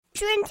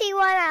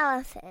21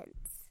 Elephants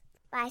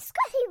by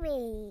Scotty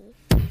Reed.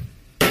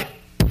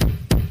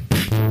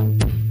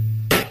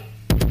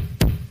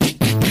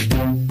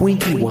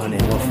 21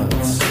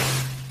 Elephants.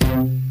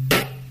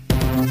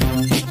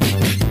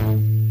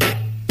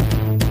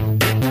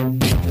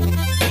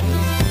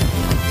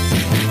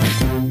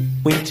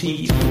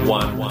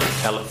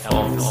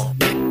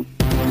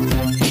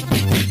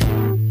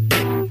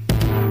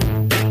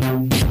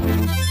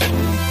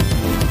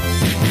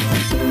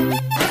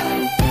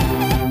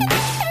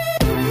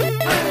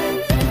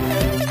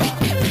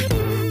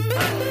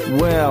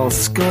 Well,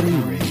 Scotty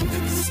Reed.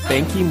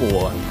 Spanky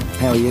Moore.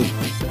 How are you?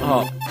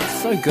 Oh,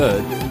 so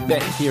good.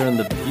 Back here in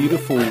the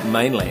beautiful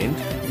mainland.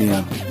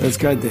 Yeah, it's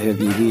great to have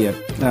you here.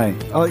 Hey,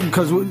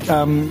 because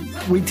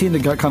we tend to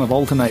go kind of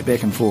alternate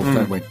back and forth,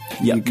 don't we?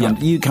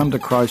 Yep, You come to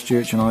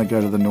Christchurch and I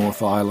go to the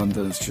North Island,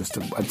 and it's just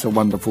it's a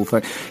wonderful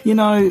thing. You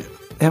know,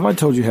 have I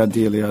told you how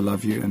dearly I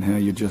love you and how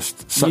you're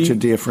just such a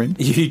dear friend?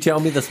 You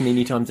tell me this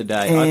many times a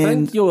day. I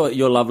think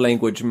your love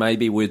language may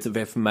be words of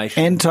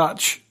affirmation. And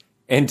touch.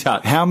 And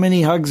touch. How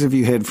many hugs have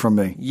you had from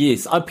me?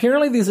 Yes.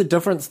 Apparently there's a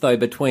difference, though,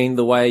 between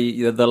the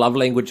way the love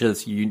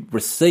languages you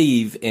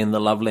receive and the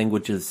love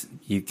languages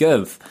you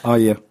give. Oh,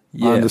 yeah.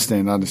 I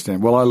understand.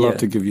 Well, I love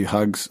to give you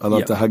hugs. I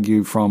love to hug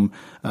you from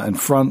in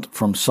front,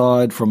 from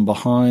side, from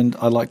behind.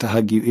 I like to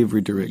hug you every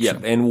direction.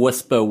 Yep, and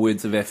whisper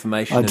words of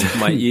affirmation into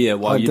my ear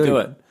while you do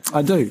it.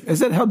 I do. Does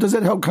that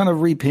help kind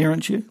of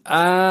reparent you?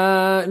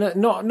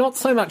 No, not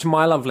so much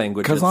my love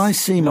language. Because I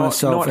see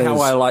myself not as how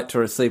I like to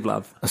receive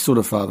love. A sort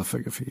of father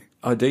figure for you.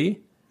 Oh, do you?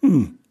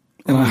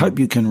 And I hope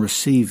you can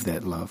receive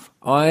that love.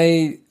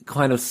 I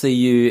kind of see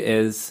you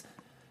as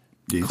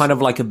kind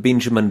of like a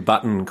Benjamin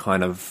Button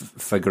kind of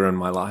figure in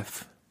my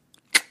life.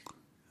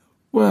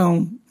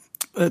 Well,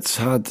 it's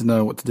hard to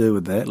know what to do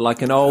with that.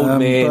 Like an old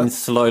man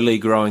slowly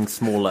growing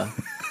smaller.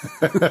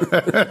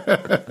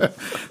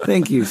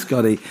 Thank you,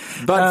 Scotty.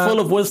 But full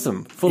of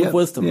wisdom. Of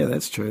wisdom. Yeah,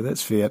 that's true.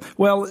 That's fair.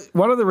 Well,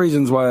 one of the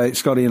reasons why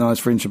Scotty and I's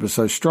friendship is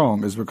so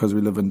strong is because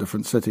we live in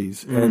different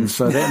cities. And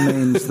so that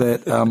means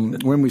that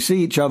when we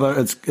see each other,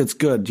 it's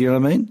good. Do you know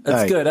what I mean?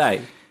 It's good, eh?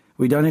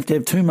 We don't have to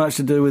have too much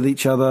to do with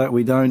each other.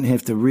 We don't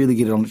have to really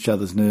get on each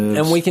other's nerves.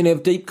 And we can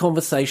have deep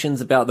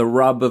conversations about the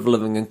rub of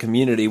living in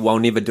community while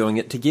never doing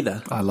it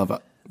together. I love it.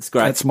 It's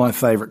great. That's my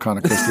favourite kind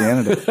of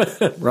Christianity,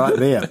 right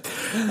there.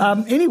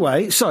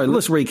 Anyway, so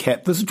let's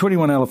recap. This is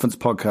 21 Elephants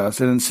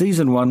podcast, and in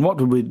season 1, what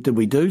did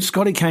we do?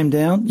 Scotty came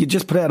down. You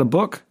just put out a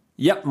book.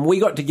 Yep, we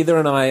got together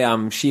and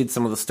I shared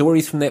some of the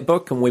stories from that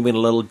book, and we went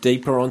a little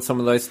deeper on some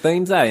of those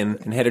themes,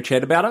 and had a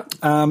chat about it.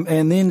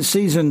 And then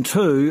season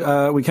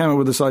 2, we came up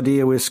with this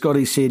idea where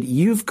Scotty said,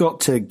 you've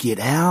got to get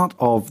out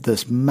of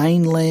this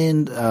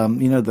mainland,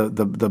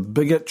 the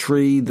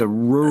bigotry, the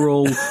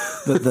rural,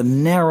 the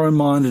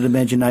narrow-minded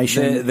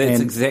imagination.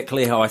 That's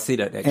exactly how I said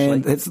it, actually.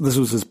 And this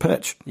was his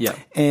pitch. Yeah.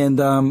 And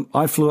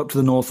I flew up to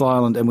the North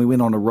Island and we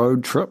went on a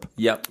road trip.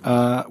 Yep.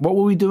 What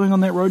were we doing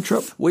on that road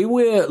trip? We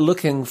were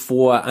looking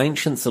for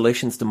ancient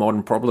solutions to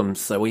modern problems.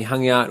 So we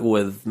hung out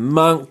with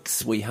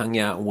monks, we hung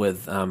out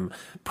with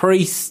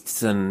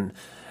priests and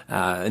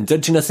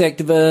indigenous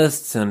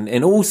activists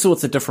and all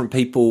sorts of different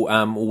people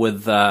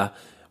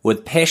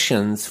with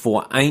passions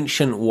for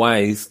ancient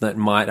ways that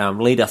might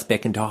lead us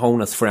back into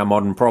wholeness for our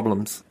modern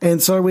problems.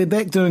 And so we're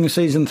back doing a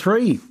season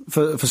 3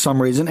 for some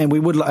reason, and we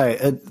would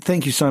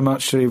thank you so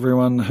much to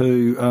everyone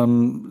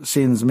who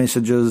sends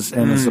messages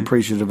and is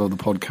appreciative of the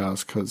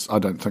podcast, because I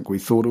don't think we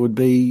thought it would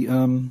be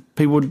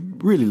people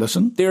would really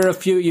listen. There are a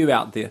few of you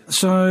out there.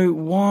 So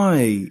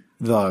why,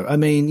 though? I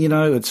mean,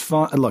 it's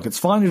fine. Look, it's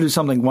fine to do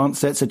something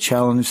once. That's a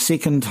challenge.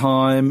 Second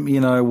time,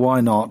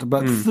 why not?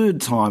 But third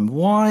time,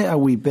 why are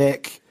we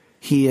back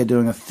here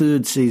doing a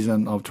third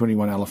season of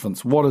 21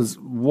 Elephants?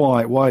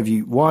 Why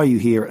are you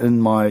here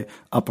in my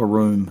upper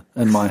room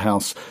in my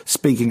house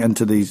speaking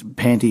into these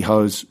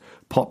pantyhose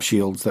pop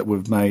shields that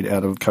we've made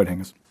out of coat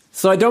hangers?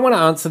 So I don't want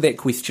to answer that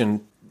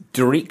question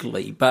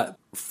directly, but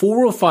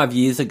 4 or 5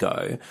 years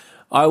ago,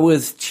 I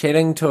was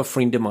chatting to a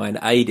friend of mine,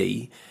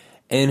 AD,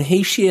 and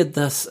he shared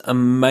this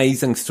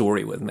amazing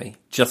story with me.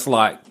 Just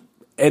like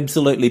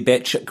absolutely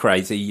batshit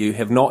crazy. You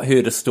have not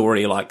heard a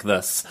story like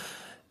this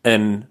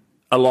in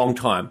a long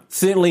time.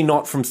 Certainly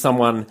not from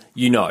someone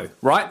you know,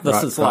 right?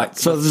 This is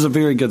This is a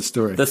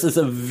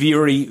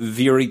very,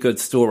 very good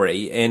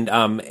story, and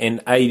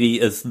AD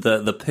is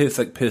the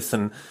perfect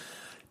person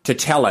to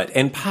tell it.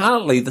 And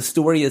partly the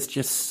story is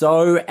just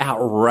so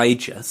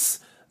outrageous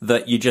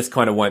that you just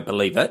kind of won't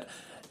believe it.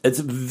 It's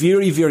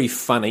very, very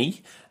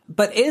funny.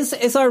 But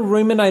as I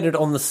ruminated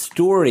on the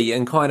story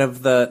and kind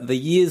of the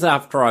years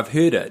after I've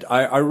heard it,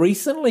 I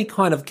recently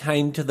kind of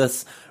came to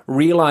this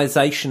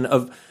realization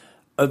of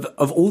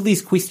all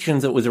these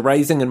questions it was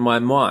raising in my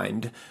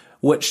mind,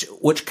 which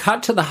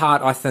cut to the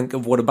heart, I think,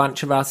 of what a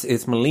bunch of us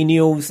as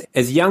millennials,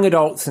 as young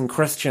adults and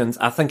Christians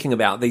are thinking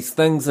about, these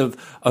things of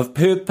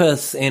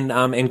purpose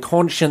and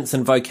conscience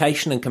and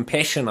vocation and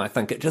compassion. I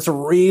think it just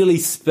really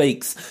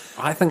speaks.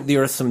 I think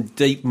there are some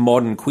deep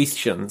modern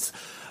questions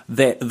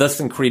that this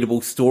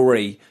incredible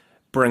story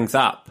brings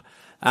up.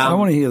 I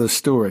want to hear the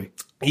story.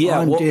 Yeah,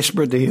 I'm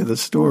desperate to hear the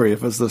story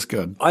if it's this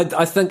good.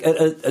 I think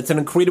it's an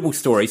incredible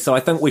story, so I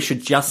think we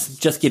should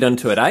just get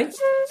into it, eh?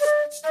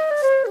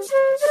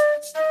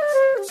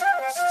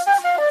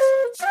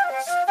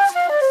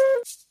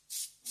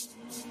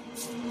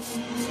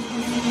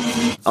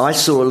 I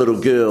saw a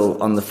little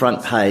girl on the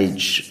front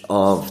page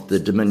of the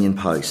Dominion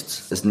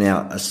Post. It's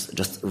now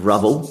just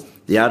rubble.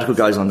 The article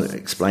goes on to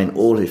explain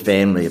all her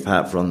family,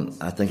 apart from,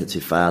 I think it's her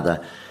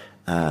father,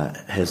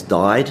 has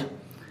died.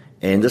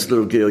 And this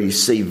little girl, you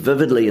see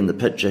vividly in the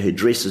picture, her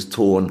dress is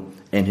torn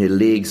and her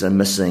legs are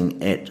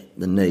missing at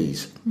the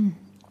knees.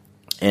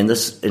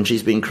 And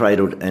she's been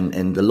cradled,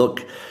 and the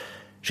look,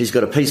 she's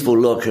got a peaceful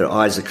look, her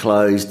eyes are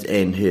closed,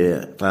 and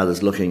her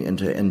father's looking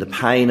into her. And the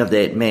pain of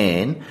that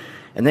man,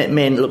 and that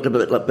man looked a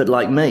bit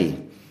like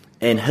me,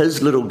 and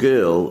his little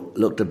girl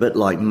looked a bit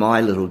like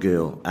my little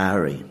girl,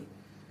 Ari.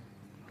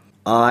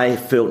 I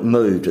felt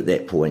moved at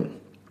that point.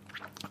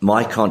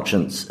 My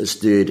conscience is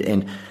stirred,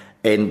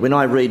 and when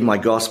I read my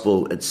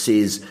gospel, it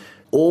says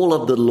all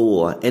of the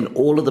law and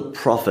all of the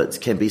prophets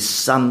can be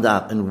summed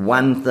up in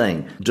one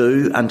thing: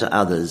 do unto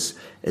others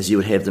as you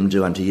would have them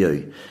do unto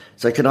you.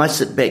 So can I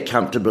sit back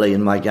comfortably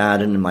in my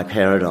garden, in my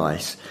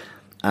paradise,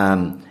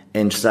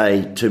 and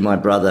say to my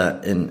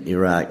brother in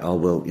Iraq, oh,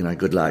 well,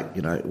 good luck,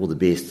 all the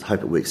best,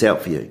 hope it works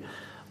out for you?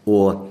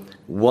 Or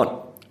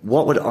what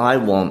would I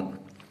want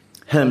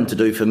him to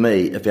do for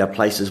me if our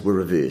places were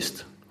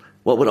reversed?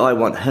 What would I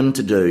want him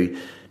to do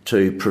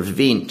to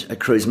prevent a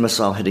cruise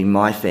missile hitting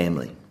my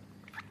family?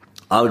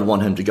 I would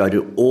want him to go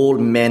to all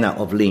manner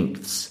of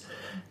lengths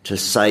to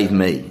save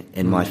me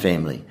and my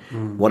family.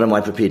 What am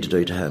I prepared to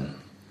do to him?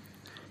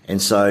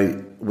 And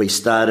so we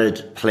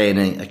started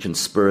planning a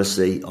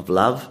conspiracy of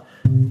love.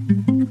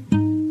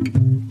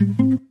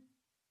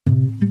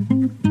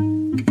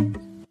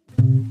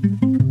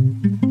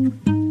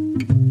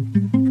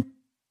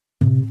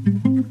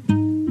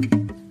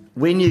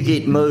 When you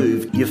get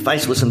moved, you're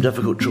faced with some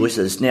difficult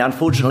choices. Now,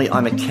 unfortunately,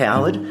 I'm a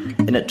coward,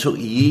 and it took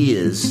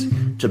years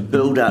to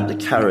build up the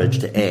courage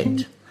to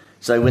act.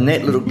 So when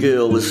that little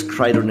girl was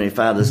cradled in her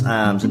father's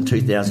arms in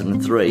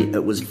 2003,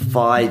 it was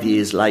 5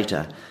 years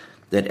later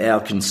that our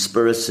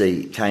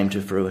conspiracy came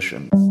to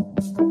fruition.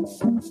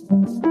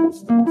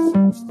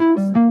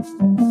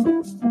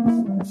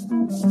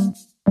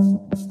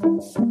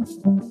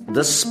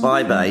 This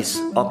spy base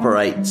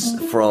operates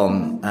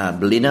from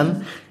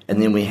Blenheim,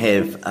 and then we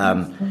have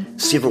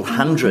several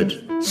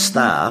hundred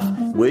staff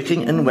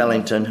working in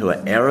Wellington who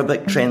are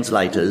Arabic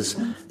translators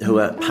who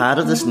are part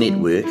of this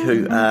network,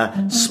 who are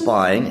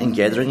spying and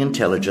gathering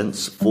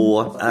intelligence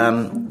for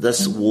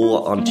this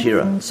war on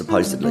terror,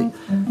 supposedly.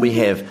 We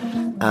have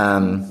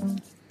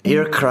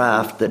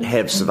aircraft that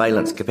have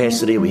surveillance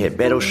capacity. We have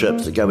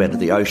battleships that go out to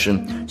the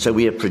ocean. So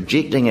we are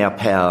projecting our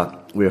power,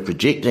 we are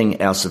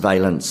projecting our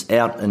surveillance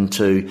out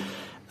into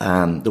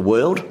the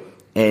world,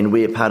 and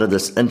we are part of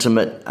this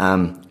intimate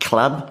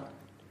club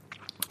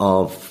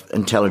of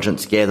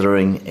intelligence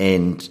gathering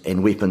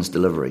and weapons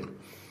delivery.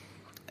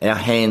 Our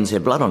hands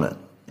have blood on it.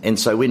 And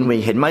so when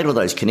we had made all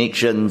those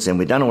connections and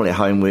we'd done all our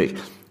homework,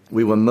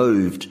 we were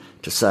moved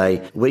to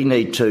say, we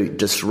need to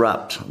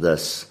disrupt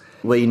this.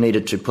 We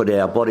needed to put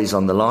our bodies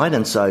on the line.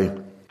 And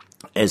so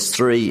as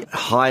three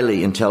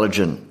highly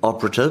intelligent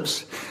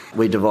operatives,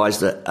 we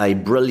devised a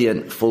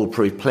brilliant,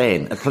 foolproof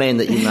plan, a plan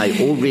that you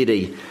may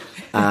already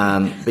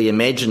be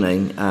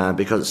imagining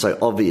because it's so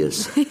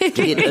obvious. To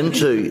get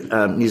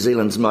into New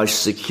Zealand's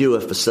most secure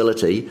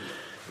facility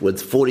with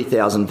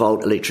 40,000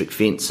 volt electric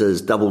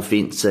fences, double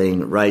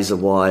fencing, razor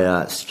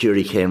wire,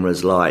 security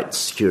cameras, lights,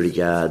 security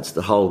guards,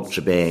 the whole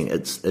shebang,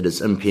 it is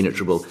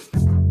impenetrable.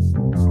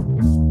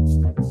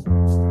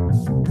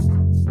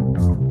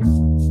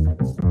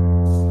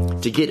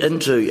 To get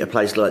into a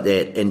place like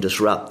that and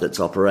disrupt its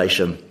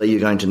operation,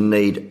 you're going to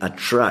need a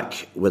truck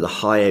with a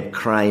high-ab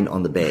crane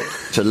on the back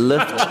to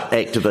lift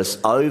activists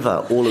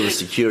over all of the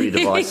security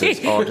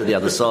devices onto the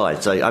other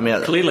side. So, I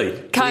mean, Clearly.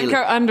 Can't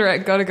go under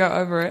it, got to go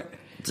over it.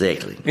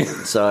 Exactly.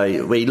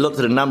 So we looked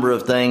at a number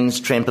of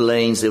things,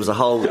 trampolines, there was a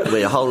whole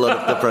lot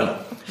of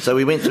different... So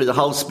we went through the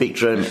whole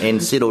spectrum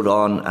and settled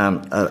on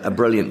a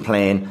brilliant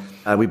plan.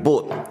 We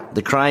bought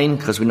the crane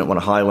because we didn't want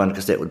to hire one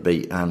because that would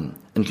be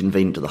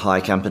inconvenient to the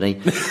hire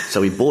company. So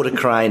we bought a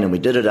crane and we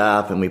did it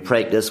up and we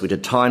practiced. We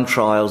did time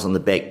trials on the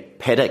back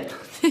paddock.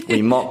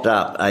 We mocked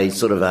up a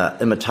sort of a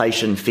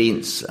imitation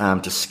fence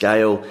to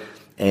scale,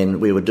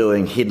 and we were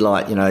doing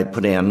headlight,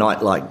 putting our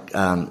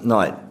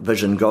night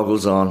vision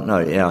goggles on,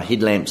 our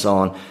headlamps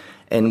on,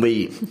 and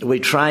we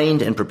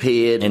trained and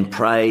prepared and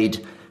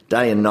prayed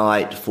day and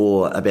night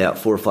for about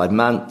 4 or 5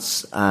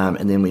 months,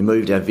 and then we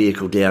moved our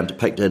vehicle down to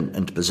Picton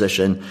into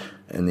position,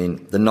 and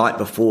then the night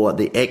before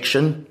the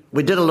action,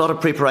 we did a lot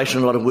of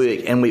preparation, a lot of work,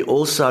 and we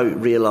also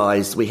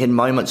realised we had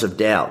moments of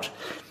doubt.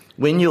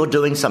 When you're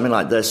doing something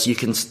like this, you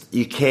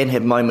can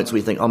have moments where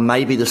you think, oh,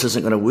 maybe this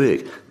isn't going to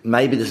work.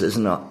 Maybe this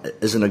isn't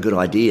a good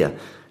idea.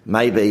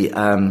 Maybe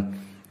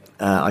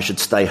I should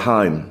stay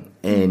home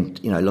and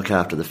look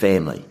after the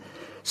family.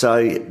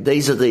 So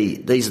these are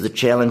the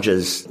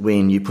challenges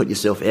when you put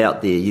yourself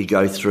out there. You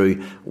go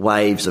through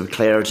waves of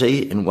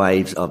clarity and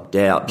waves of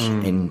doubt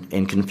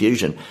and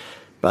confusion.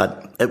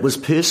 But it was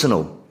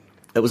personal.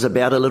 It was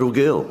about a little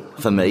girl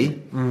for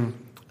me,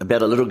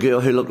 about a little girl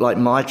who looked like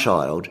my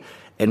child.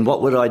 And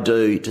what would I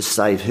do to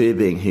save her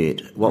being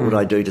hurt? What would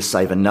I do to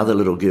save another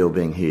little girl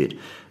being hurt?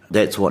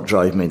 That's what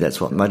drove me.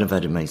 That's what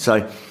motivated me.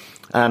 So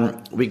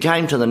we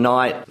came to the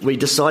night. We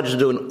decided to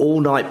do an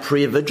all-night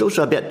prayer vigil.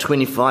 So about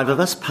 25 of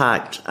us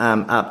parked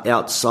up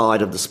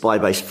outside of the spy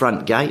base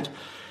front gate.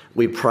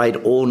 We prayed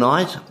all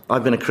night.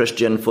 I've been a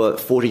Christian for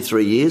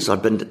 43 years.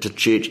 I've been to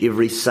church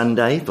every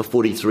Sunday for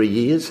 43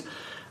 years.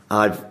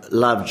 I've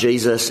loved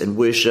Jesus and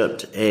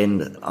worshipped,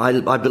 and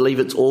I believe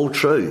it's all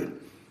true.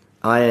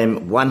 I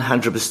am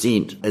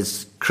 100%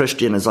 as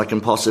Christian as I can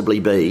possibly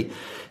be,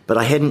 but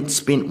I hadn't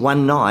spent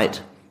one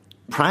night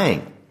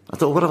praying. I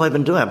thought, what have I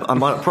been doing? I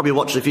might have probably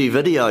watched a few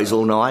videos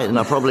all night, and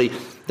I've probably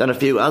done a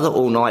few other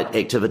all-night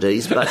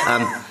activities, but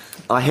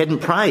I hadn't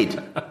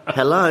prayed.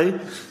 Hello?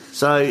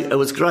 So it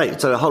was great.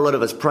 So a whole lot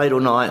of us prayed all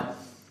night,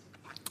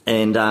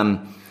 and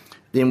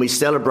then we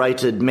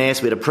celebrated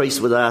Mass. We had a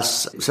priest with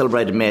us,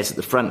 celebrated Mass at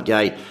the front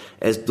gate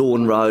as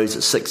dawn rose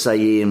at 6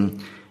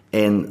 a.m,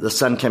 and the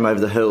sun came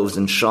over the hills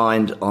and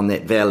shined on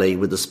that valley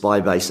where the spy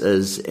base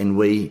is, and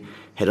we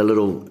had a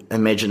little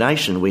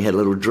imagination, we had a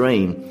little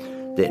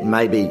dream that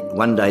maybe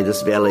one day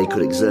this valley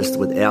could exist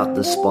without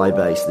the spy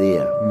base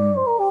there.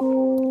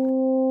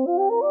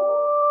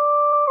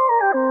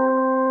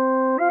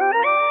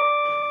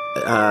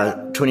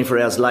 24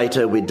 hours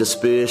later, we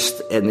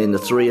dispersed, and then the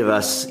three of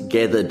us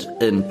gathered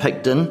in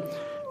Picton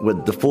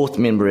with the fourth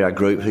member of our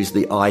group, who's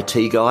the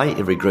IT guy.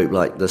 Every group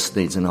like this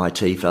needs an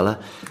IT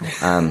fella.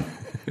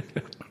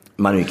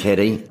 Manu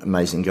Caddy,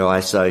 amazing guy.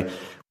 So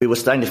we were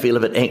starting to feel a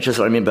bit anxious.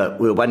 I remember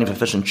we were waiting for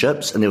fish and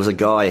chips, and there was a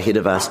guy ahead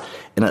of us,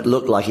 and it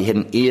looked like he had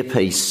an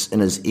earpiece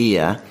in his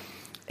ear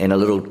and a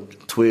little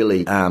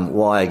twirly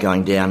wire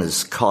going down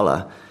his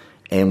collar.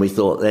 And we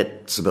thought,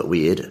 that's a bit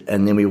weird.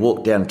 And then we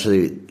walked down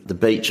to the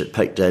beach at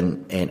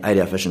Picton and ate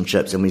our fish and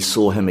chips, and we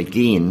saw him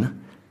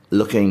again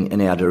looking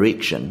in our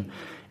direction.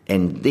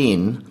 And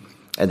then,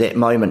 at that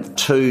moment,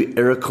 2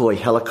 Iroquois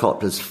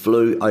helicopters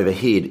flew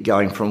overhead,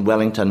 going from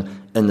Wellington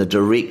in the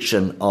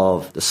direction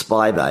of the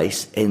spy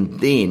base. And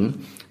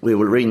then we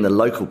were reading the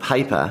local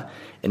paper,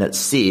 and it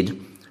said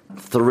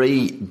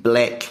 3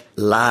 black,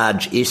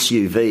 large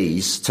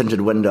SUVs,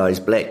 tinted windows,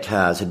 black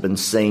cars had been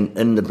seen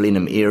in the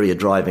Blenheim area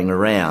driving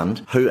around.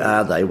 Who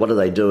are they? What are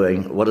they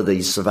doing? What are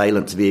these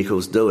surveillance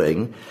vehicles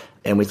doing?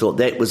 And we thought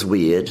that was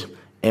weird.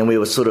 And we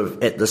were sort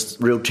of at this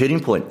real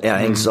turning point. Our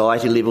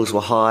anxiety levels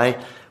were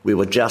high. We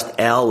were just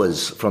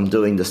hours from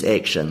doing this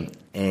action.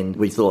 And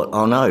we thought,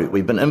 oh no,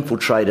 we've been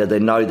infiltrated, they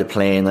know the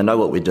plan, they know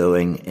what we're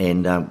doing,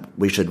 and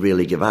we should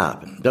really give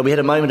up. But we had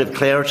a moment of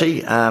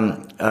clarity,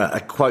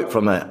 a quote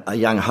from a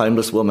young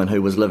homeless woman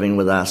who was living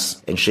with us,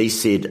 and she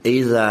said,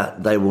 either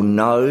they will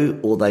know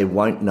or they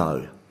won't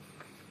know.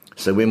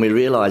 So when we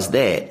realised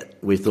that,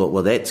 we thought,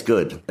 well, that's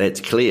good, that's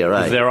clear,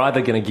 eh? They're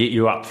either going to get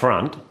you up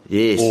front,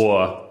 yes,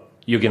 or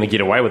you're going to get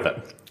away with it.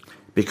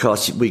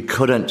 Because we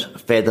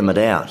couldn't fathom it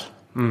out.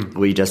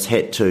 We just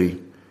had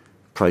to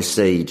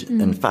proceed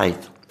in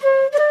faith.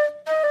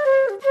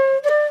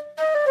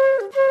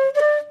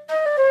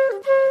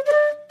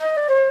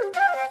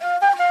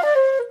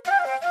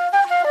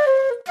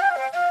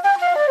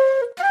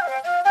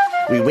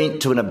 We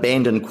went to an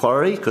abandoned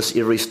quarry, because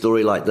every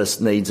story like this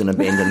needs an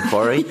abandoned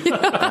quarry.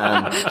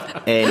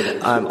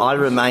 I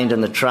remained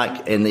in the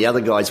truck, and the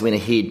other guys went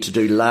ahead to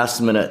do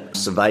last-minute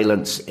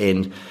surveillance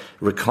and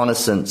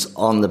reconnaissance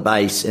on the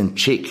base and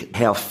check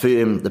how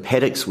firm the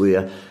paddocks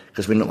were,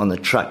 because we didn't want the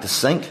truck to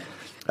sink.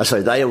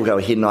 So they all go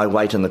ahead and I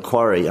wait in the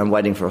quarry. I'm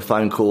waiting for a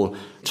phone call,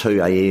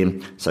 2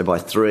 a.m. So by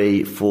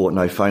 3, 4,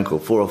 no phone call.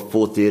 4 or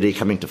 4:30,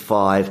 coming to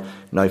 5,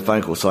 no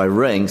phone call. So I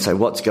ring, say,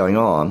 what's going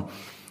on?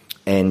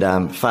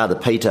 And Father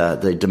Peter,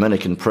 the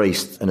Dominican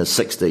priest in his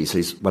 60s,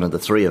 who's one of the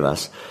three of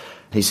us,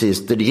 he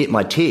says, did you get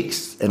my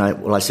text? And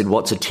I said,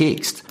 what's a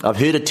text? I've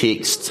heard a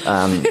text,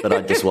 but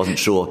I just wasn't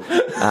sure.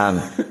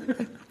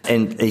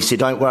 And he said,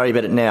 don't worry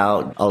about it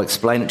now. I'll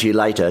explain it to you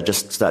later.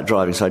 Just start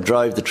driving. So I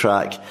drove the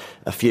truck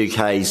a few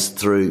k's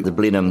through the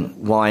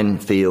Blenheim wine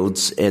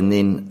fields and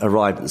then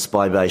arrived at the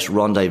spy base,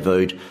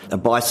 rendezvoused. A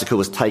bicycle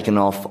was taken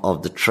off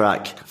of the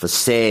truck for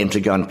Sam to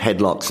go and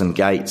padlock some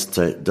gates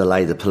to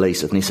delay the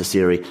police if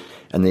necessary.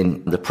 And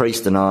then the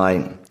priest and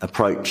I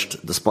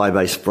approached the spy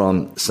base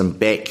from some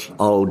back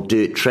old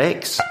dirt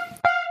tracks.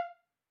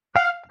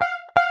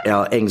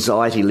 Our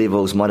anxiety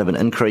levels might have been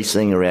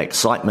increasing, or our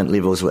excitement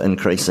levels were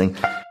increasing.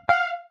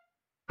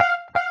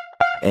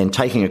 And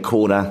taking a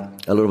corner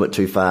a little bit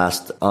too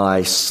fast,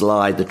 I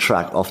slide the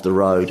truck off the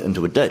road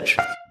into a ditch,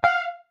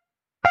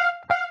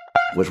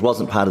 which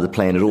wasn't part of the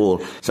plan at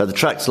all. So the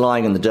truck's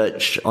lying in the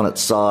ditch on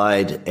its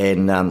side,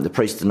 and the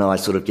priest and I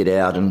sort of get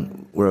out,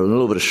 and we're in a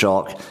little bit of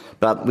shock.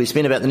 But we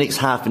spent about the next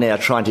half an hour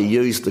trying to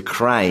use the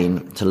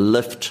crane to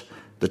lift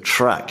the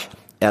truck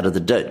out of the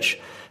ditch.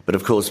 But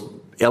of course,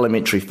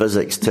 elementary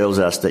physics tells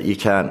us that you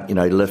can't,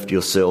 lift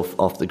yourself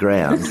off the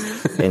ground.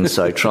 And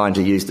so trying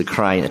to use the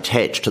crane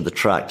attached to the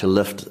truck to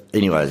lift...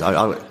 Anyways,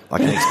 I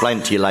can explain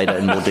it to you later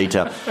in more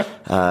detail.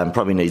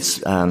 Probably needs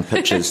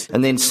pictures.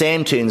 And then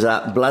Sam turns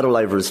up, blood all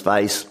over his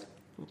face.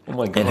 Oh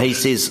my God. And he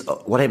says,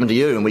 what happened to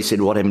you? And we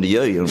said, what happened to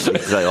you? And we said,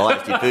 I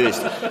asked you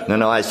first.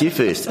 No, I asked you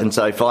first. And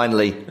so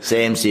finally,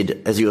 Sam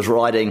said, as he was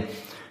riding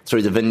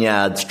through the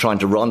vineyards trying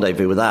to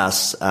rendezvous with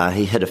us,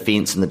 he hit a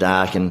fence in the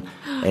dark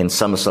and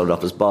somersaulted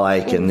off his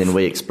bike, and then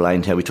we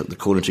explained how we took the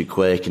corner too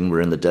quick and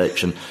we're in the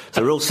ditch. And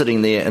so we're all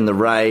sitting there in the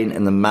rain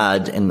and the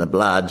mud and the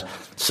blood,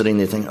 sitting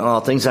there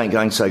thinking, things aren't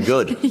going so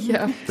good.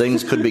 Yeah.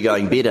 Things could be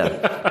going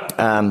better.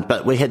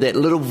 But we had that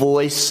little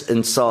voice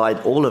inside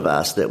all of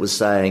us that was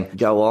saying,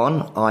 go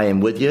on, I am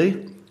with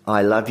you,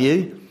 I love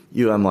you,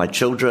 you are my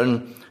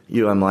children,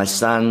 you are my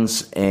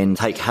sons, and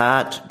take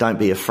heart, don't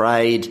be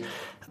afraid,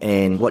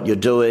 and what you're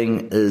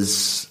doing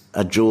is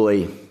a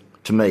joy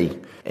to me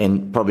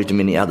and probably to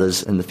many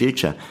others in the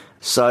future.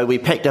 So we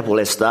packed up all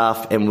our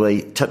stuff and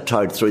we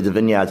tiptoed through the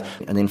vineyards,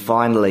 and then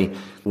finally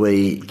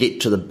we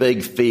get to the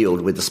big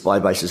field where the spy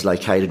base is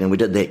located, and we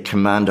did that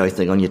commando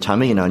thing on your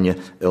tummy, on your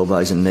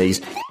elbows and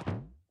knees.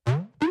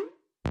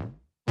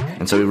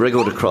 And so we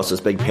wriggled across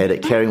this big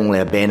paddock, carrying all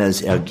our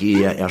banners, our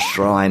gear, our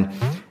shrine,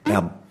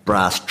 our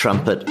brass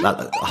trumpet,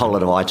 a whole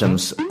lot of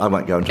items. I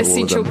won't go into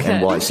all of them.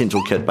 And why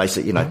essential kit,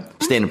 basic,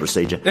 standard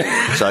procedure.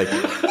 So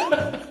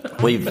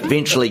we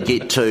eventually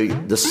get to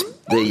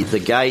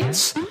the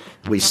gates.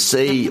 We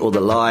see all the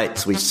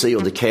lights, we see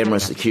all the camera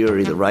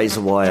security, the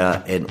razor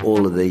wire, and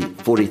all of the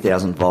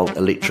 40,000 volt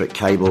electric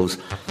cables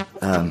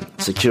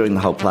securing the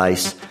whole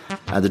place.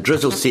 The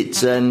drizzle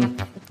sets in.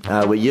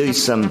 We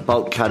use some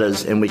bolt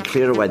cutters and we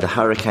clear away the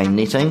hurricane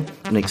netting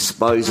and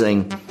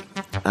exposing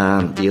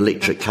the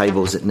electric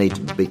cables that need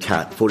to be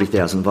cut,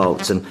 40,000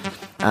 volts. And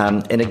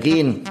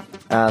again,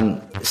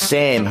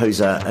 Sam,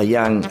 who's a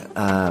young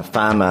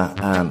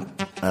farmer,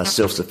 a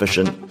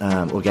self-sufficient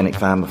organic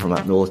farmer from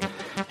up north,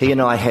 he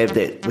and I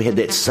we had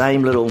that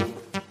same little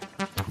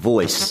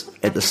voice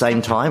at the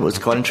same time. It was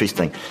quite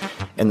interesting.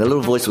 And the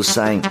little voice was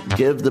saying,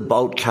 give the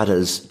bolt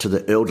cutters to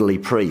the elderly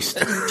priest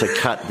to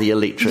cut the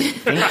electric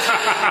fence.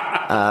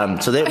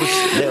 So that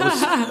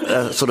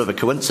was sort of a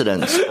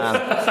coincidence.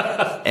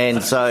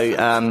 And so,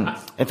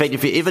 in fact,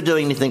 if you're ever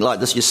doing anything like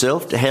this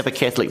yourself, to have a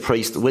Catholic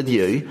priest with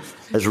you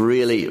is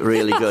really,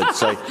 really good.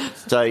 So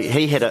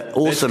he had an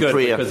awesome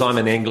prayer. Because I'm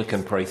an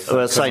Anglican priest.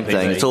 Well, same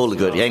thing. It's all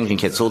good. The Anglican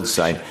cat's all the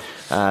same.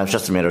 It's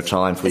just a matter of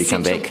time before you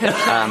come back.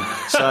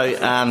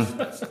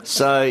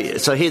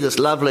 So here, this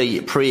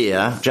lovely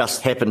prayer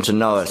just happened to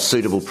know a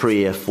suitable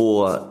prayer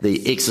for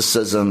the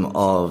exorcism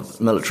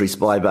of military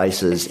spy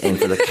bases and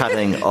for the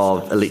cutting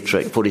of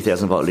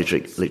 40,000 volt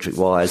electric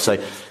wires.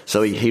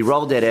 So he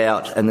rolled that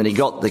out, and then he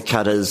got the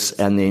cutters,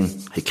 and then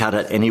he cut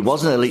it, and he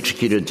wasn't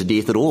electrocuted to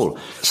death at all.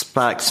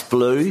 Sparks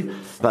flew,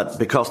 but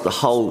because the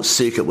whole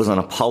circuit was on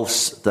a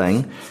pulse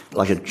thing,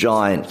 like a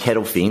giant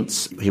cattle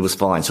fence, he was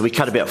fine. So we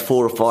cut about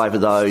 4 or 5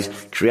 of those,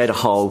 create a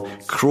hole,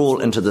 crawl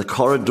into the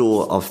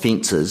corridor of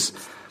fences,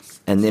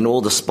 and then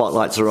all the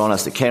spotlights are on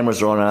us, the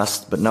cameras are on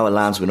us, but no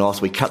alarms went off.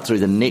 So we cut through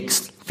the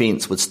next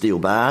fence with steel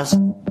bars.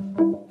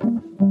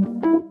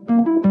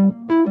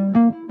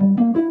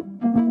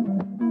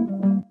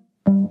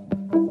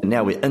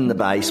 Now we're in the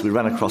base, we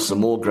run across some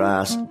more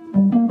grass.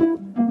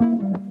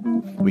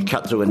 We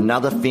cut through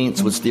another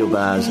fence with steel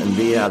bars, and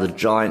there are the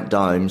giant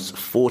domes,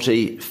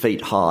 40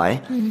 feet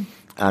high,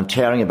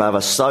 towering above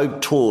us, so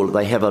tall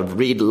they have a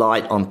red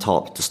light on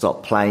top to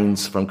stop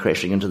planes from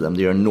crashing into them.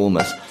 They're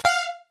enormous.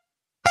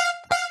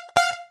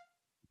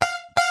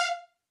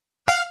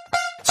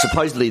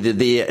 Supposedly they're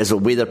there as a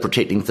weather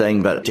protecting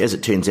thing, but as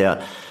it turns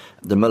out,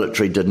 the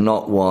military did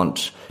not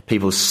want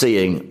people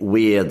seeing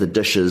where the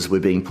dishes were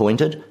being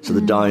pointed, so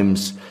the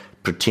domes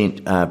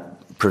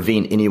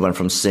prevent anyone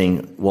from seeing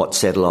what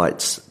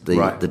satellites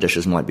the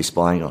dishes might be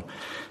spying on.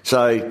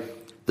 So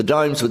the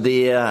domes were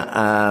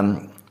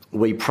there.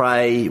 We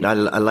pray. I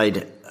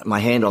laid my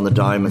hand on the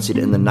dome and said,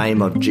 in the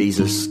name of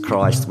Jesus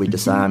Christ, we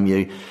disarm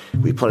you.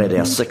 We pull out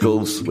our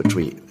sickles, which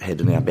we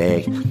had in our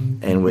bag,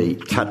 and we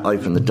cut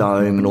open the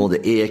dome, and all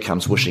the air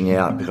comes whooshing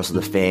out because of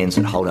the fans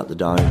that hold up the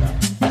dome.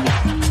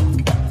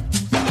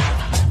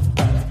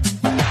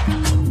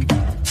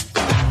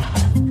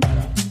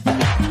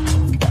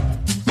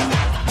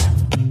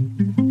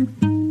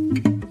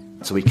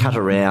 So we cut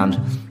around.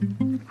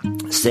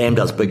 Sam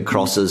does big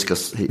crosses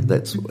because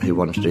he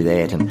wanted to do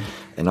that,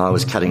 and I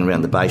was cutting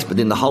around the base. But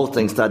then the whole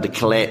thing started to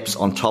collapse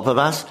on top of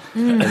us,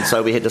 and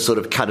so we had to sort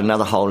of cut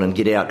another hole and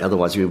get out.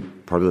 Otherwise, we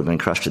would probably have been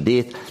crushed to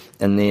death.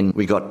 And then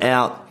we got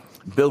out,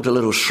 built a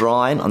little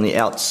shrine on the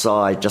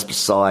outside, just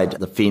beside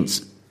the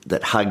fence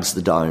that hugs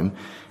the dome,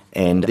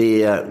 and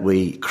there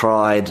we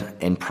cried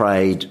and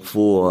prayed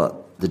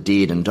for the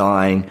dead and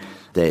dying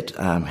that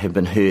have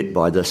been hurt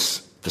by this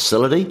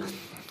facility.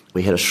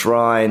 We had a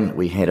shrine,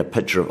 we had a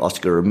picture of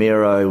Oscar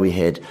Romero, we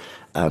had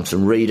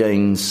some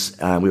readings,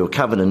 we were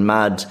covered in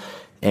mud,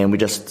 and we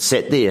just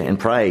sat there and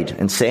prayed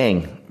and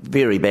sang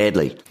very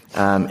badly.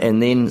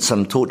 And then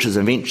some torches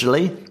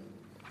eventually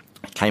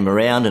came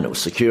around, and it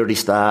was security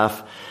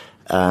staff.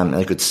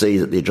 They could see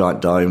that their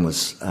giant dome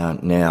was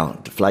now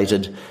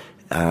deflated,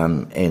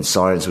 and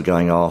sirens were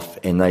going off,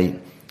 and they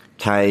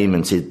came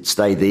and said,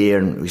 stay there,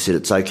 and we said,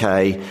 it's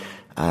okay.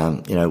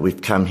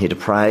 We've come here to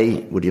pray.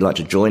 Would you like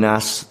to join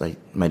us? They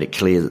made it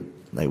clear that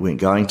they weren't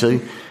going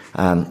to.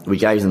 We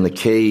gave them the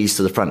keys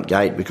to the front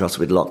gate because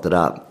we'd locked it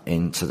up,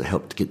 and so they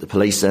helped to get the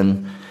police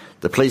in.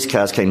 The police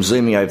cars came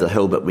zooming over the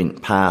hill but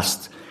went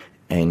past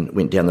and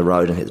went down the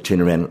road and had to turn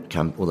around and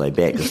come all the way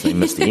back because they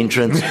missed the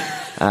entrance.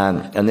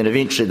 And then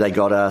eventually they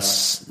got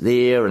us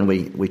there, and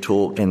we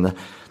talked, and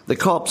the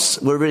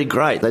cops were really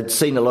great. They'd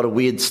seen a lot of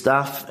weird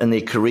stuff in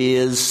their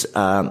careers.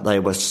 They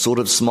were sort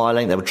of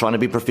smiling. They were trying to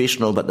be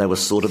professional, but they were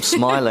sort of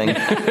smiling.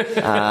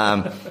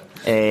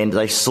 And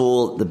they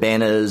saw the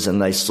banners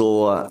and they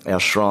saw our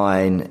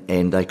shrine,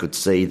 and they could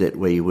see that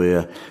we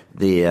were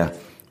there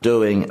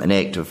doing an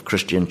act of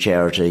Christian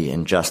charity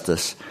and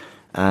justice.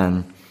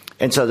 And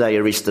so they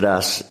arrested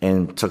us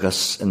and took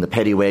us in the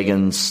paddy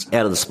wagons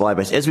out of the spy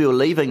base. As we were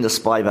leaving the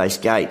spy base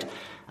gate,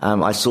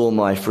 I saw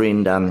my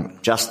friend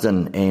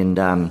Justin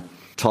and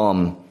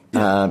Tom.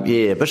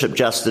 Bishop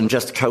Justin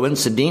just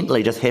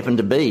coincidentally just happened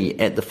to be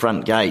at the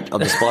front gate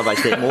of the spy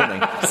base that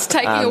morning. He's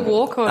taking a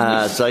walk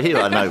on. So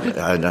I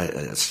know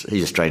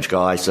he's a strange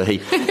guy. So he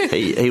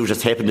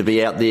just happened to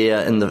be out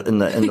there in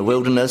the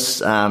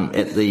wilderness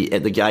at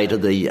the gate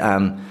of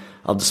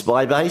the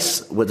spy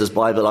base with his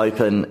Bible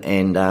open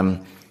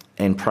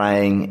and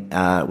praying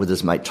with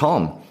his mate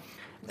Tom.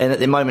 And at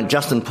the moment,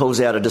 Justin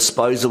pulls out a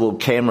disposable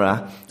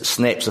camera,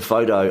 snaps a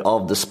photo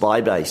of the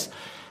spy base.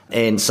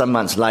 And some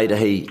months later,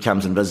 he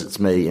comes and visits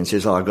me and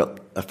says, I've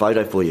got a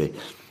photo for you.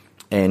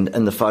 And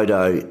in the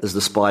photo is the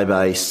spy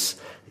base.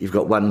 You've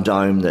got one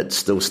dome that's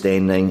still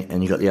standing,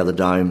 and you've got the other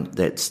dome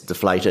that's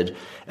deflated.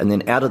 And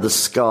then out of the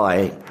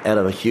sky, out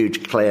of a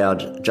huge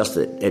cloud, just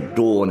at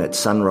dawn, at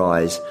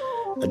sunrise,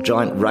 a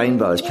giant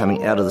rainbow is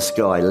coming out of the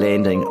sky,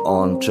 landing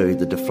onto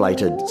the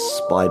deflated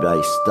spy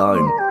base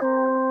dome.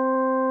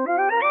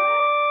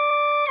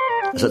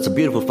 So it's a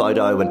beautiful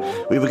photo, and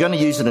we were going to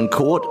use it in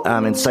court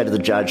and say to the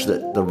judge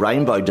that the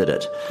rainbow did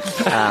it.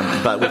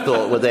 But we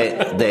thought, well,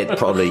 that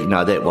probably,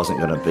 no, that wasn't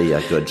going to be a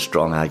good,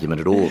 strong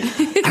argument at all.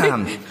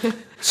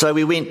 So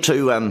we went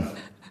to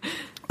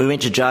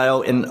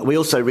jail, and we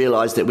also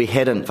realised that we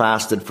hadn't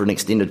fasted for an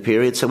extended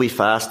period, so we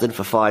fasted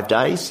for 5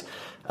 days,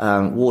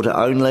 water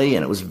only,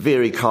 and it was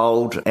very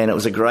cold, and it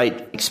was a great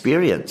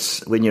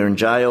experience when you're in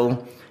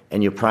jail.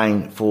 And you're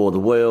praying for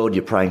the world,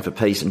 you're praying for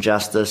peace and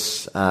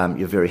justice,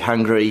 you're very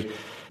hungry.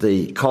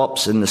 The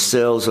cops in the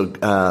cells, who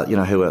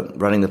were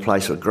running the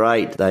place were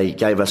great. They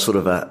gave us sort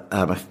of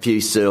a few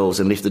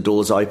cells and left the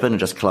doors open and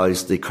just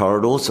closed the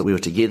corridors, so we were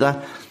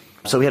together.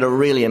 So we had a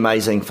really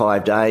amazing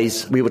 5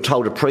 days. We were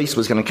told a priest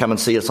was going to come and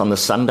see us on the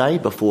Sunday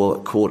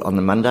before court on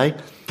the Monday.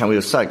 And we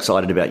were so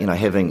excited about,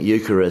 having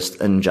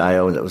Eucharist in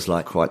jail. That was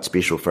quite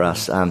special for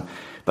us.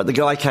 But the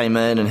guy came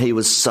in and he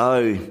was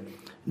so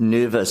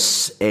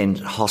nervous and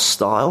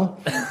hostile,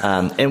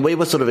 and we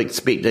were sort of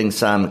expecting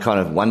some kind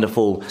of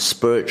wonderful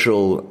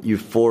spiritual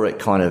euphoric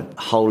kind of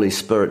Holy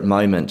Spirit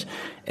moment,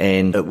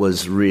 and it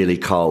was really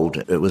cold.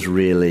 It was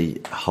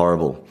really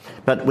horrible.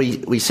 But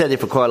we sat there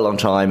for quite a long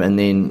time, and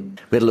then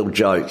we had a little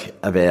joke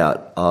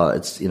about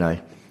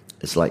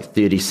it's like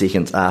 30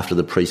 seconds after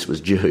the priest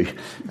was due,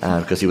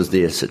 because he was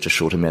there such a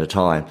short amount of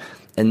time.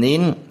 And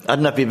then, I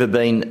don't know if you've ever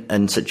been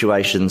in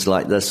situations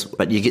like this,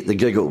 but you get the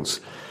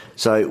giggles.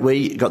 So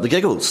we got the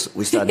giggles.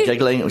 We started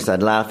giggling, we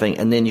started laughing,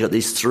 and then you got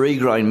these three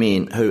grown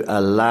men who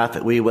are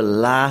laughing. We were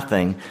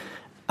laughing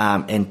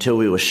until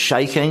we were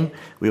shaking.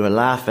 We were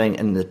laughing,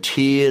 and the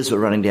tears were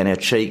running down our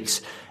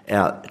cheeks.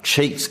 Our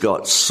cheeks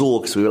got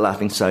sore because we were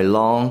laughing so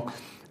long.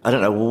 I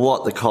don't know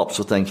what the cops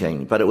were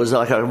thinking, but it was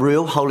like a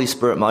real Holy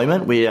Spirit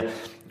moment where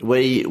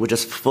we were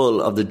just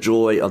full of the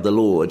joy of the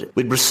Lord.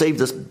 We'd received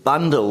this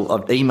bundle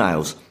of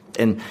emails,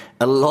 and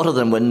a lot of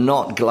them were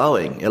not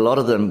glowing. A lot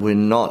of them were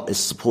not as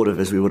supportive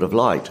as we would have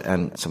liked,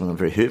 and some of them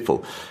very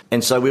hurtful.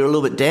 And so we were a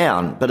little bit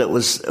down, but it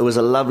was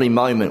a lovely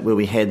moment where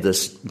we had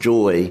this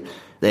joy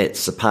that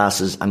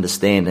surpasses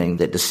understanding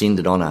that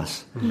descended on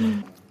us.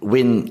 Mm.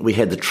 When we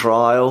had the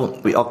trial,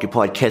 we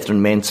occupied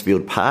Catherine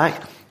Mansfield Park,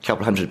 a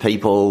couple of hundred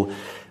people.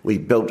 We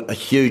built a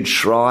huge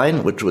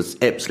shrine, which was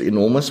absolutely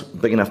enormous,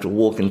 big enough to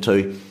walk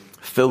into,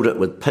 filled it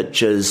with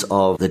pictures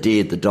of the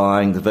dead, the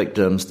dying, the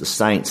victims, the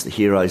saints, the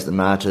heroes, the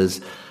martyrs,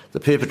 the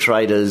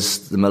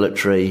perpetrators, the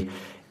military,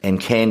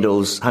 and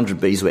candles, 100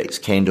 beeswax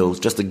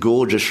candles, just a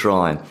gorgeous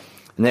shrine.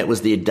 And that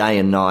was there day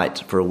and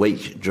night for a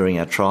week during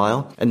our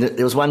trial. And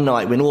there was one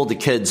night when all the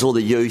kids, all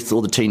the youth,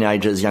 all the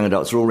teenagers, young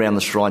adults were all around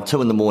the shrine,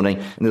 2 a.m, and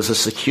there was a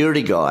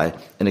security guy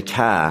in a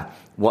car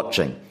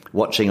watching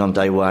on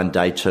day 1,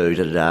 day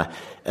 2,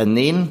 And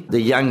then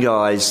the young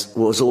guys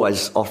was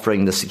always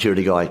offering the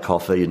security guy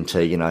coffee and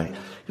tea,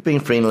 being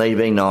friendly,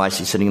 being nice.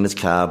 He's sitting in his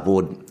car,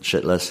 bored,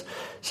 shitless.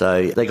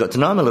 So they got to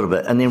know him a little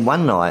bit. And then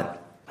one night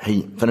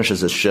he finishes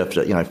his shift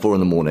at, 4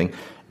 a.m,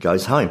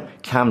 goes home,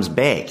 comes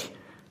back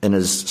in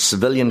his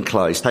civilian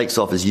clothes, takes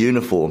off his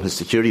uniform, his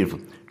security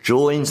uniform,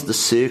 joins the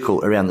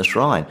circle around the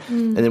shrine.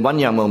 And then one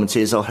young woman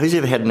says, oh, who's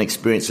ever had an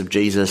experience of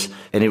Jesus?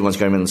 And everyone's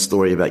going around the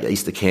story about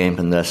Easter camp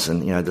and this,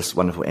 and, this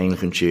wonderful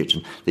Anglican church,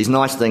 and these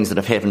nice things that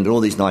have happened in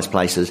all these nice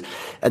places.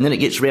 And then it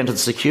gets around to the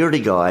security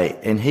guy,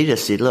 and he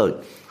just said,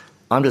 look,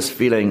 I'm just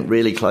feeling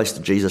really close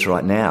to Jesus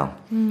right now.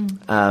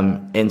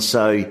 And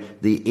so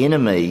the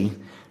enemy,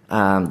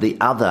 the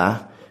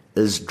other,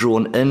 is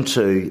drawn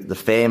into the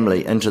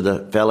family, into the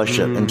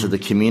fellowship, into the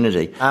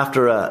community.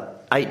 After a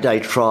 8-day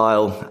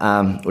trial,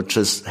 which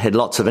has had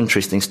lots of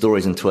interesting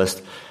stories and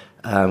twists,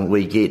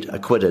 we get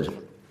acquitted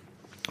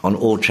on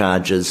all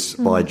charges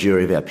by a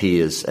jury of our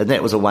peers. And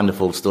that was a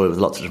wonderful story with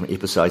lots of different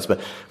episodes.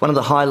 But one of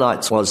the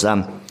highlights was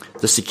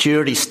the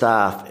security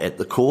staff at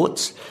the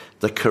courts,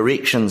 the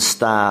corrections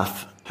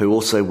staff who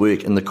also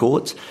work in the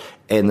courts,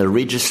 and the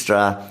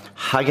registrar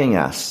hugging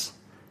us,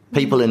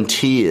 people in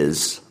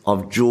tears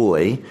of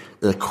joy,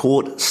 the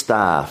court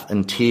staff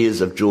in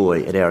tears of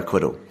joy at our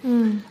acquittal.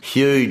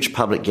 Huge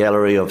public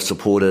gallery of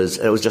supporters.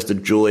 It was just a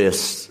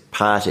joyous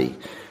party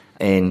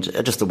and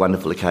just a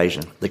wonderful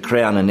occasion. The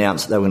Crown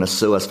announced they were going to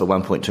sue us for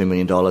 $1.2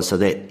 million, so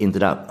that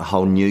ended up a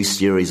whole new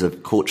series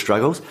of court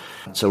struggles.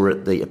 So we're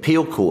at the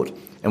appeal court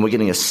and we're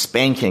getting a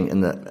spanking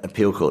in the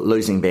appeal court,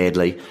 losing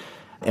badly.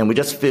 And we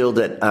just feel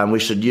that we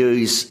should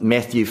use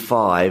Matthew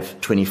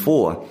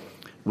 5:24.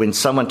 When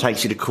someone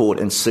takes you to court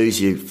and sues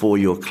you for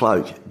your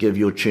cloak, give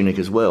your tunic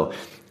as well.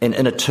 And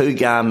in a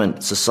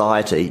two-garment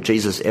society,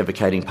 Jesus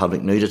advocating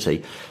public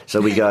nudity.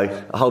 So we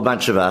go, a whole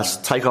bunch of us,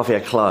 take off our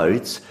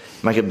clothes,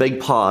 make a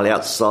big pile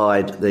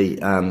outside the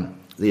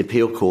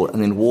appeal court,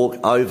 and then walk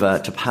over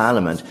to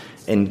Parliament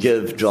and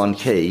give John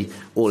Key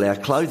all our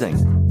clothing.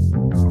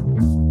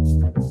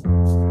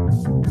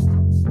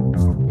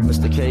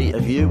 Mr. Key,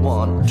 if you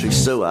want to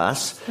sue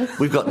us,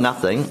 we've got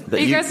nothing. But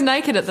Are you guys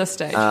naked at this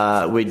stage?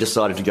 We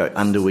decided to go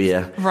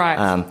underwear.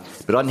 Right.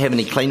 But I didn't have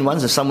any clean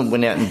ones, and someone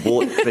went out and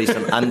bought me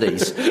some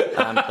undies.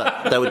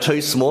 But they were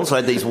too small, so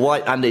I had these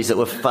white undies that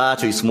were far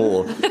too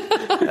small.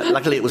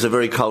 Luckily, it was a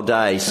very cold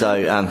day, so...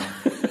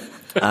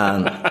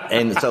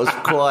 and so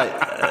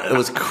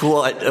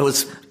it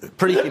was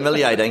pretty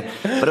humiliating,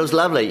 but it was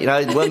lovely.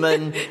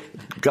 Women,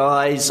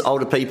 guys,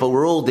 older people,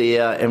 we're all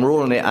there and we're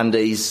all in our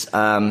undies.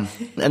 And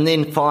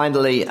then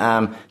finally,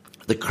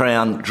 the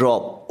Crown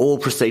drop all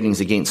proceedings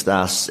against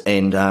us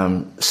and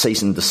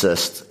cease and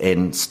desist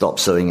and stop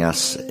suing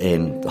us,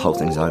 and the whole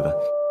thing's over.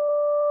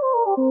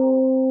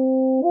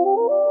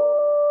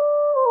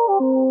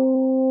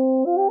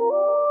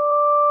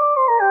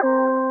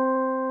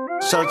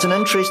 So it's an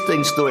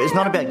interesting story. It's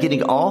not about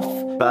getting off,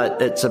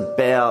 but it's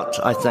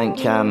about, I think,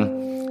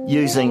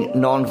 using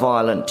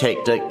non-violent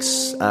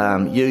tactics,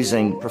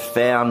 using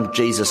profound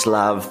Jesus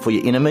love for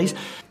your enemies.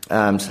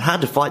 It's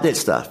hard to fight that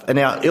stuff. And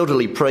our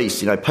elderly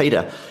priest,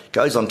 Peter,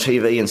 goes on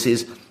TV and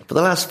says, for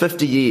the last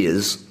 50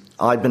 years,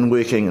 I've been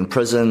working in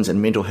prisons and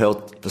mental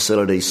health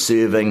facilities,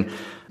 serving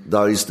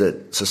those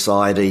that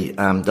society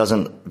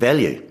doesn't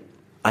value.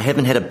 I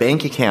haven't had a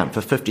bank account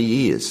for 50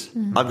 years.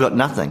 I've got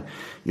nothing.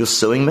 You're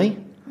suing me?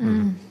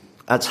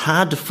 It's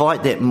hard to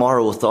fight that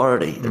moral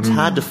authority. It's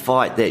hard to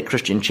fight that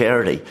Christian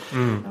charity.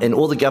 And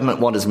all the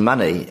government want is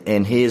money.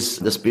 And here's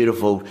this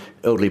beautiful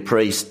elderly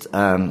priest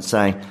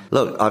saying,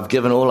 look, I've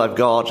given all I've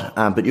got,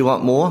 but you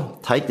want more?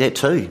 Take that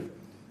too.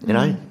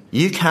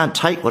 You can't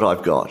take what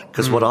I've got,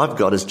 because what I've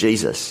got is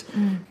Jesus.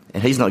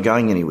 And he's not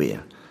going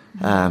anywhere.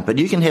 But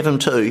you can have him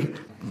too,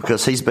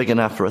 because he's big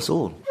enough for us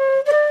all.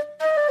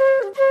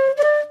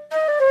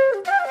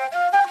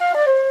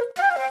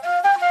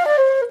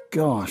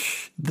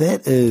 Gosh,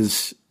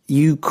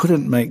 you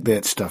couldn't make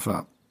that stuff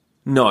up.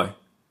 No.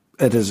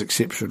 It is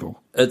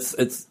exceptional.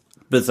 It's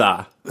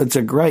bizarre. It's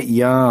a great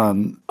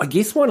yarn. I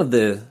guess one of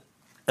the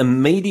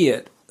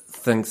immediate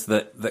things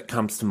that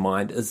comes to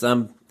mind is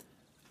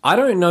I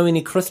don't know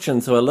any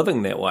Christians who are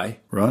living that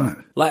way. Right.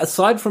 Like,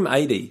 aside from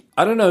 80,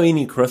 I don't know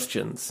any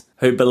Christians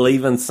who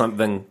believe in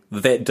something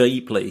that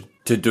deeply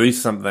to do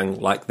something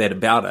like that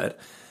about it.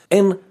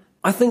 And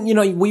I think,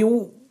 we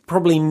all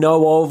probably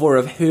know of or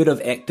have heard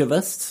of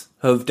activists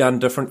who have done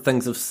different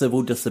things of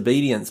civil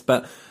disobedience,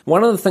 but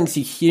one of the things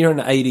you hear in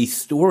 80's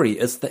story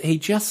is that he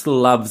just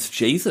loves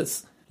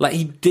Jesus. Like,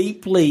 he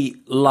deeply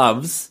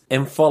loves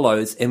and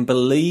follows and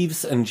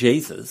believes in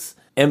Jesus,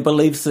 and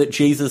believes that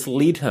Jesus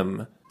led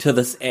him to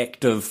this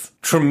act of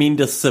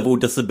tremendous civil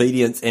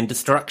disobedience and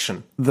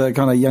destruction. The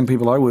kind of young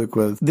people I work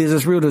with, there's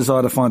this real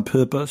desire to find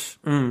purpose,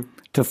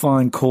 to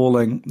find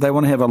calling. They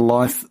want to have a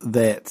life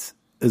that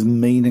is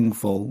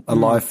meaningful, a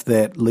life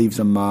that leaves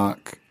a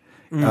mark,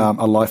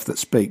 a life that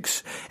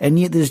speaks. And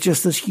yet there's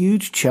just this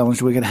huge challenge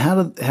to work out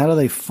how do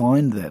they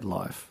find that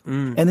life?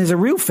 And there's a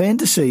real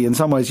fantasy in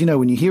some ways,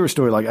 when you hear a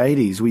story like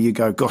 80's where you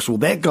go, gosh, well,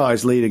 that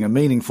guy's leading a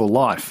meaningful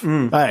life.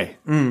 Hey,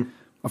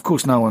 of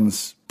course no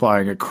one's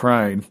buying a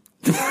crane.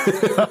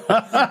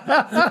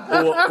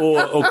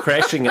 or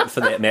crashing it,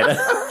 for that matter.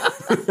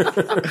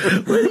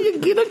 Where do you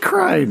get a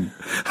crane?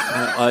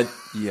 I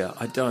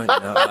don't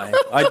know.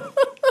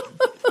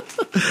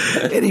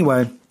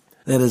 Anyway,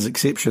 That is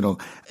exceptional.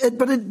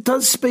 But it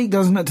does speak,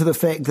 doesn't it, to the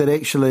fact that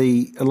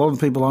actually a lot of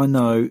people I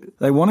know,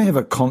 they want to have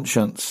a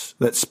conscience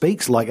that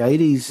speaks like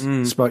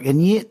 80s spoke,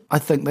 and yet I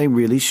think they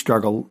really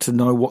struggle to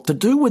know what to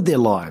do with their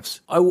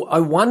lives. I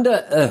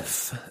wonder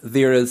if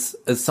there is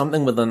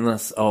something within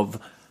this of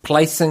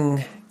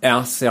placing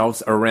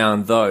ourselves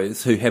around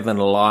those who have an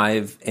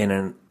alive and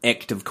an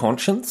active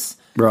conscience.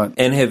 Right.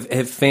 And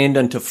have fanned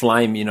into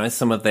flame,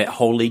 some of that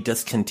holy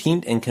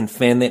discontent and can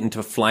fan that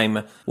into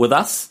flame with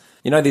us.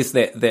 There's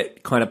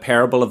that kind of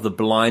parable of the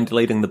blind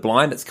leading the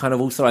blind. It's kind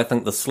of also, I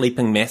think, the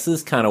sleeping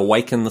masses can't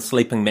awaken the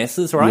sleeping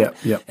masses, right?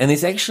 Yeah. And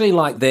there's actually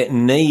like that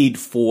need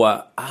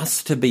for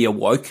us to be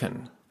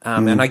awoken.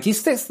 And I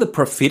guess that's the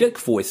prophetic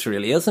voice,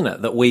 really, isn't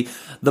it? That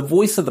the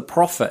voice of the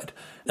prophet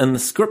in the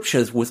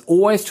scriptures was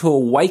always to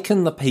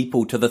awaken the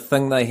people to the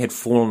thing they had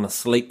fallen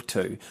asleep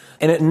to.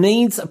 And it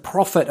needs a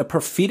prophet, a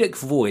prophetic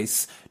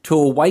voice, to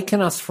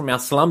awaken us from our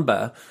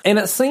slumber. And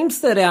it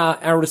seems that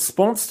our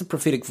response to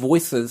prophetic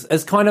voices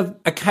is kind of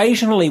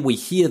occasionally we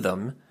hear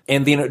them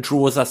and then it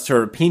draws us to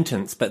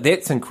repentance, but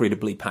that's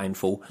incredibly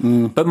painful.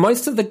 But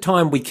most of the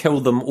time we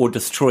kill them or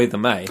destroy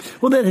them, eh?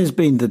 Well, that has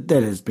been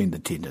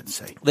the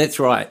tendency. That's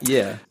right,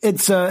 yeah.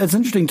 It's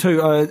interesting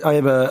too. I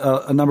have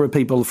a number of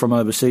people from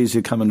overseas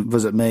who come and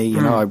visit me.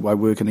 I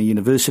work in a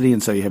university,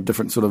 and so you have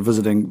different sort of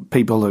visiting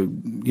people who,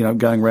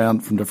 going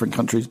around from different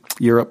countries,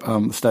 Europe,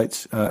 the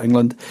States,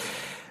 England.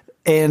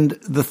 And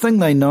the thing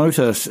they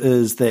notice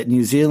is that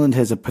New Zealand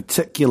has a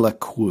particular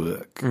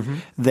quirk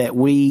that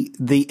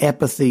the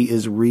apathy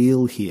is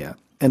real here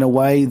in a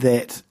way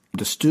that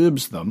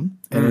disturbs them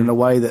and in a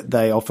way that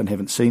they often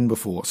haven't seen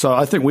before. So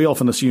I think we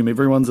often assume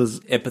everyone's as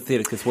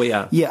apathetic as we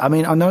are. Yeah, I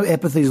mean, I know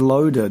apathy's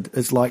loaded.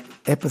 It's like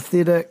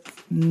apathetic,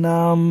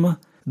 numb.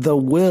 The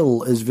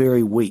will is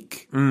very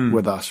weak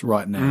with us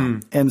right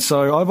now. And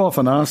so I've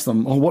often asked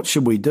them, what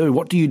should we do?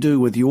 What do you do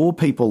with your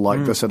people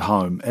like this at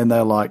home? And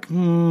they're like,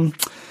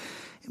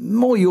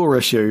 more your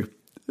issue.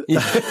 They're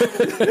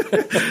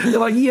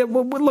like, yeah,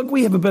 well, look,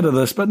 we have a bit of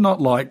this, but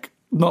not like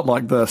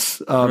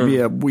this.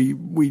 Yeah,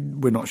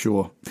 we're not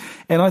sure.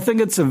 And I think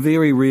it's a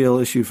very real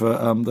issue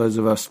for those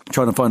of us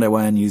trying to find our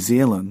way in New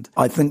Zealand.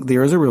 I think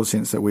there is a real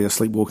sense that we are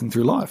sleepwalking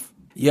through life.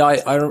 Yeah,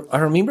 I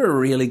remember a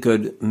really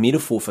good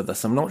metaphor for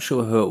this. I'm not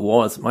sure who it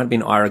was. It might have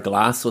been Ira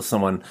Glass or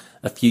someone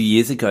a few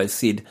years ago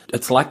said,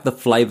 it's like the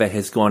flavour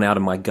has gone out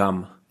of my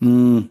gum.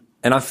 And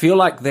I feel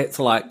like that's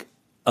like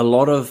a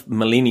lot of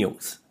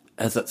millennials,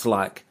 as it's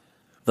like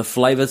the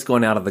flavour's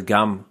gone out of the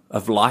gum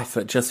of life.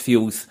 It just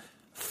feels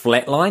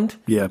flatlined.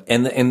 Yeah.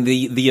 And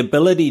the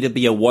ability to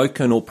be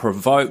awoken or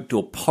provoked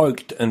or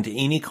poked into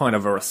any kind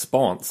of a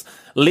response,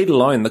 let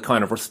alone the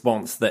kind of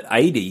response that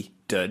AD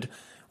did,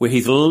 where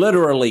he's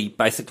literally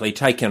basically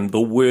taken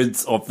the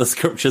words of the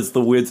scriptures,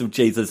 the words of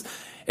Jesus,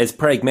 as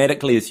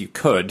pragmatically as you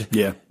could.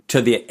 Yeah.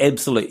 To their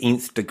absolute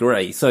nth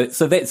degree. So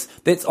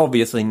that's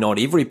obviously not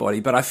everybody,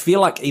 but I feel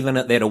like even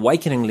at that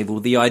awakening level,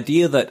 the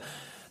idea that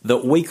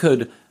we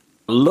could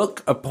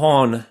look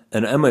upon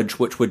an image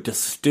which would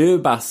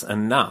disturb us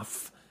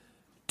enough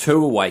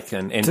to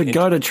awaken and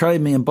go to Trade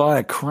Me and buy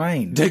a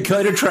crane. To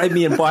go to Trade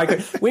Me and buy a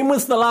crane. When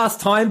was the last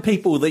time,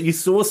 people, that you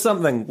saw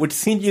something which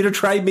sent you to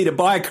Trade Me to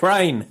buy a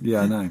crane?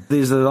 Yeah, I know.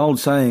 There's an old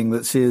saying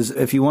that says,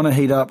 if you want to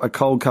heat up a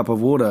cold cup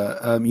of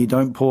water, you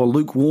don't pour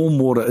lukewarm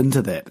water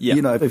into that.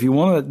 Yep. If you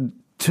want to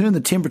turn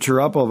the temperature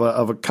up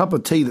of a cup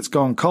of tea that's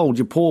gone cold,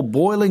 you pour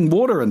boiling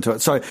water into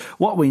it. So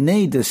what we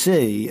need to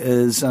see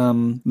is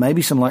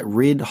maybe some like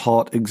red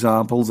hot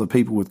examples of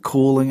people with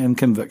calling and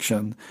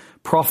conviction,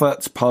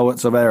 prophets,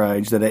 poets of our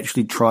age that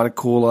actually try to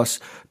call us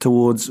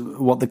towards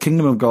what the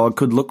kingdom of God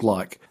could look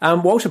like.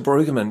 Walter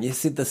Brueggemann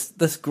said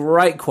this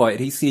great quote.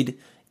 He said,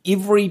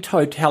 every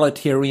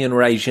totalitarian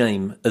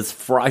regime is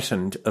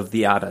frightened of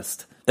the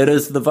artist. It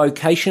is the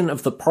vocation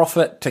of the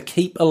prophet to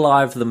keep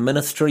alive the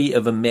ministry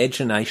of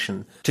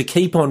imagination, to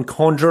keep on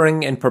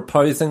conjuring and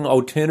proposing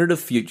alternative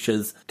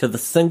futures to the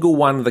single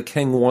one the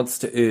king wants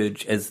to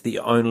urge as the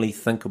only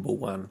thinkable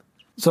one.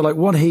 So like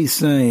what he's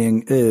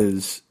saying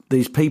is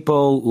these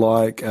people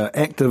like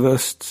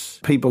activists,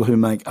 people who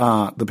make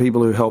art, the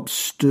people who help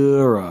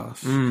stir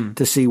us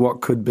to see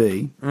what could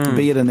be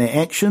it in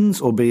their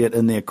actions or be it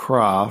in their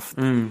craft,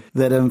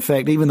 that in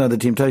fact, even though the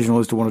temptation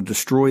was to want to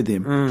destroy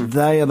them,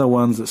 they are the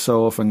ones that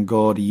so often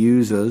God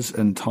uses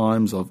in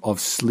times of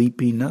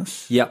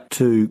sleepiness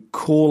to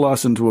call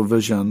us into a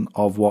vision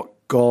of what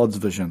God's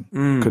vision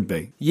could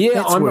be.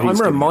 Yeah, I'm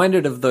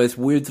reminded of those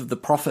words of the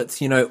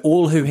prophets,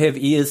 all who have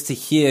ears to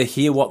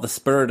hear what the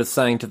Spirit is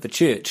saying to the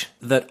church.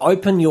 That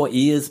open your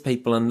ears,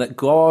 people, and that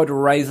God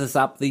raises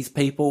up these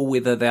people,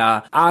 whether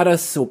they're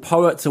artists or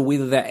poets or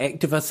whether they're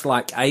activists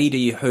like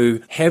AD,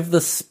 who have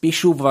this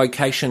special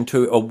vocation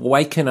to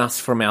awaken us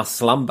from our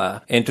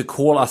slumber and to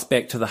call us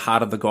back to the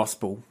heart of the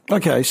gospel.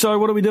 Okay, so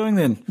what are we doing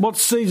then?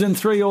 What's season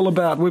 3 all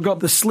about? We've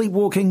got the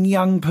sleepwalking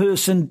young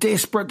person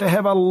desperate to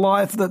have a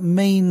life that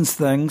means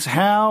things.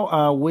 How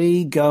are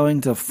we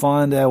going to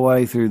find our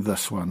way through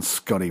this one,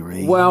 Scotty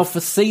Reed? Well, for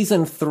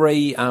season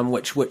 3,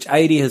 which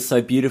AD has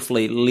so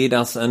beautifully led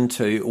us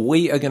into,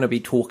 we are going to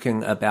be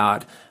talking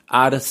about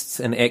artists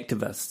and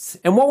activists.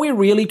 And what we're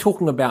really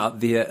talking about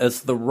there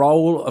is the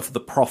role of the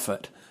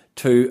prophet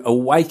to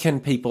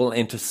awaken people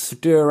and to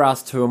stir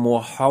us to a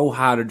more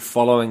wholehearted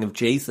following of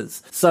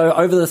Jesus. So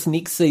over this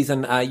next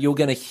season, you're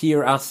going to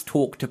hear us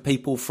talk to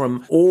people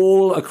from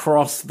all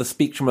across the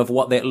spectrum of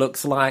what that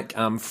looks like,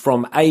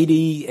 from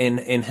Adi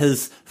and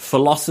his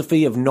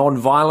philosophy of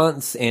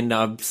non-violence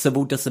and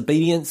civil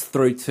disobedience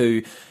through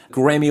to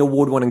Grammy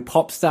Award-winning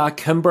pop star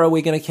Kimbra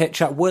we're going to catch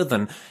up with,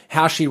 and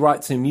how she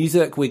writes her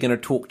music. We're going to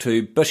talk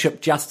to Bishop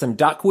Justin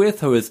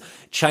Duckworth, who is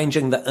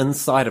changing the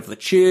inside of the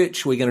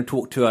church. We're going to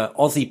talk to an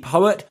Aussie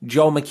poet,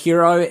 Joel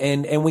McKerrow,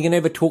 and we're going to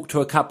have a talk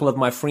to a couple of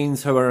my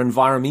friends who are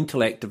environmental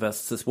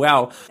activists as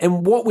well.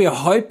 And what we're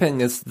hoping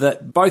is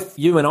that both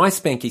you and I,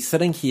 Spanky,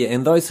 sitting here,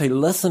 and those who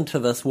listen to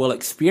this will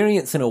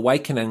experience an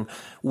awakening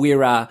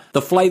where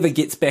the flavour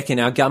gets back in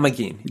our gum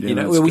again,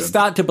 where we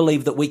start to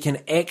believe that we can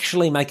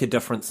actually make a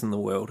difference in the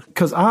world.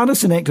 Because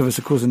artists and activists,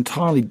 of course, are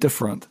entirely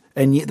different,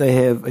 and yet they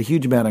have a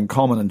huge amount in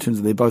common in terms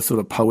of they're both sort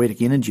of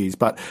poetic energies.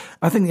 But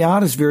I think the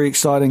art is very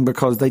exciting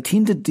because they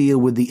tend to deal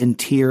with the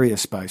interior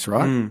space,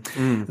 right?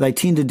 They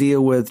tend to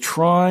deal with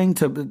trying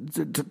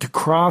to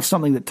craft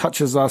something that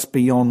touches us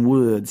beyond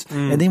words.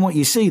 And then what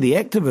you see the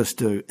activists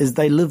do is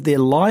they live their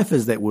life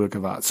as that work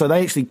of art. So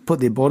they actually put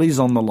their bodies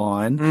on the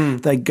line.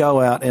 They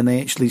go out and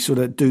they actually sort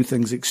of do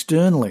things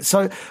externally.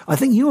 So I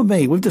think you and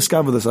me, we've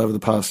discovered this over the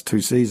past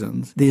 2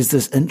 seasons. There's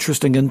this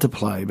interesting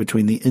interplay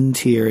between the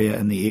interior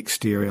and the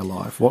exterior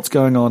life. What's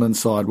going on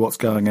inside, what's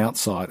going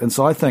outside. And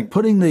so I think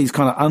putting these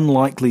kind of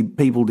unlikely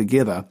people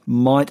together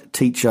might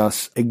teach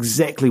us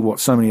exactly what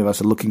so many of us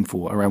are looking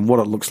for around what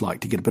it looks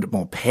like to get a bit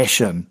more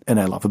passion in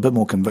our life, a bit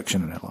more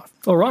conviction in our life.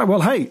 All right,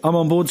 well, hey, I'm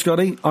on board,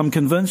 Scotty. I'm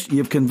convinced.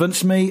 You've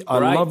convinced me. I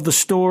love the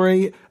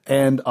story.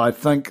 And I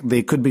think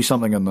there could be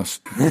something in this.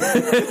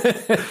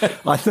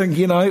 I think,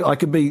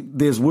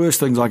 there's worse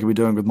things I could be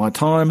doing with my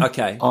time.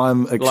 Okay.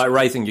 Like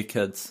raising your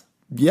kids.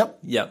 Yep.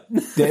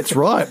 That's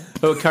right.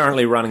 Who are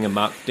currentally running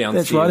amok downstairs.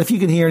 That's right. If you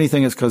can hear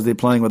anything, it's because they're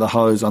playing with a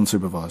hose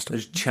unsupervised.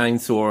 There's a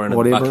chainsaw and a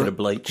bucket of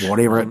bleach.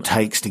 Whatever it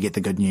takes to get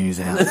the good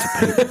news out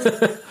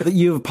to people.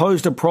 You've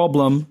posed a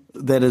problem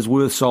that is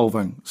worth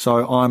solving,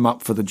 so I'm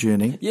up for the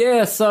journey.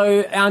 Yeah,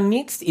 so our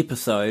next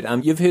episode,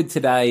 you've heard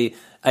today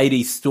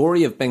Adi's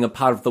story of being a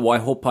part of the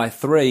Waihopai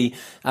 3,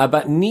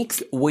 but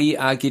next we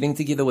are getting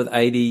together with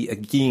Adi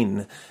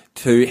again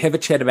to have a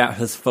chat about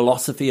his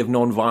philosophy of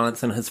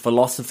non-violence and his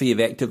philosophy of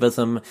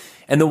activism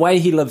and the way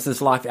he lives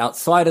his life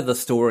outside of the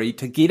story,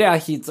 to get our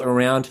heads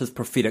around his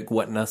prophetic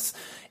witness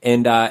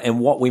and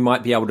what we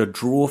might be able to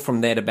draw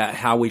from that about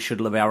how we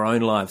should live our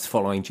own lives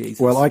following Jesus.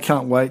 Well, I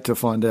can't wait to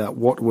find out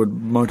what would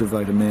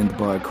motivate a man to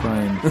buy a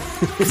crane.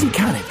 Because he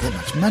can't have that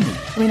much money.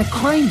 I mean, a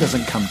crane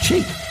doesn't come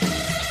cheap.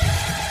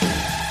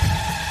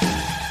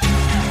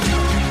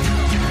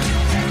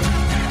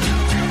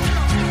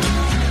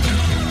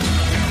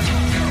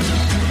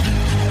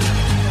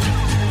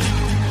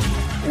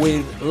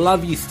 We'd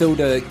love you still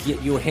to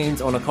get your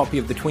hands on a copy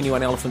of the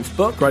 21 Elephants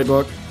book. Great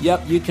book.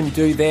 Yep, you can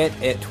do that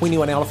at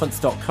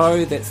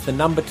 21elephants.co. That's the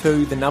number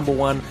 2, the number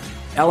 1,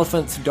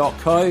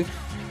 elephants.co.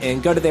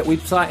 And go to that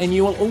website, and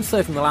you will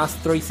also from the last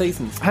 3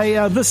 seasons.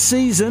 Hey, this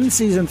season,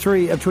 season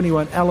 3 of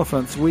 21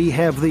 Elephants, we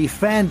have the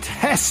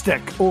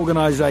fantastic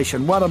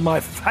organisation, one of my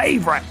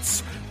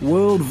favourites,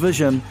 World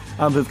Vision,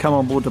 who've come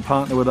on board to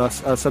partner with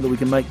us so that we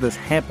can make this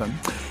happen.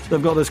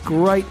 They've got this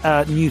great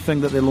new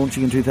thing that they're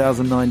launching in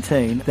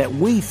 2019 that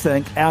we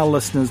think our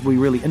listeners will be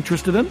really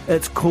interested in.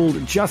 It's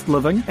called Just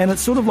Living, and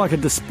it's sort of like a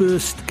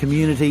dispersed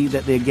community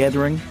that they're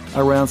gathering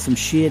around some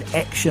shared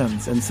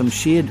actions and some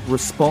shared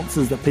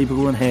responses that people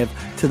can have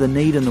to the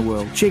need in the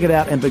world. Check it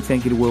out, and big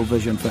thank you to World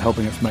Vision for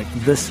helping us make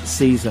this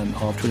season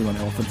of 21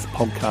 Elephants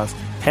podcast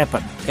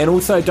happen. And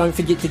also don't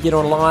forget to get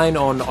online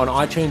on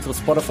iTunes or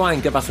Spotify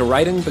and give us a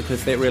rating,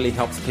 because that really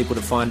helps people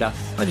to find us.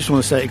 I just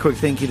want to say a quick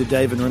thank you to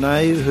Dave and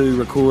Renee, who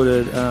recorded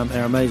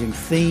our amazing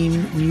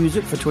theme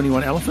music for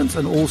 21 Elephants,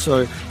 and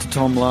also to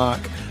Tom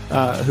Lark,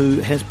 who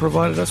has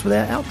provided us with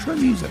our outro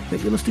music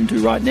that you're listening to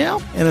right now.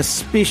 And a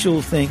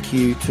special thank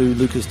you to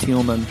Lucas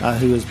Thielman,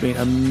 who has been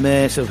a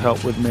massive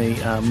help with me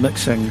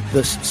mixing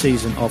this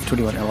season of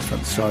 21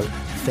 Elephants. So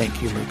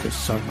thank you, Lucas,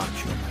 so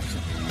much. You're amazing.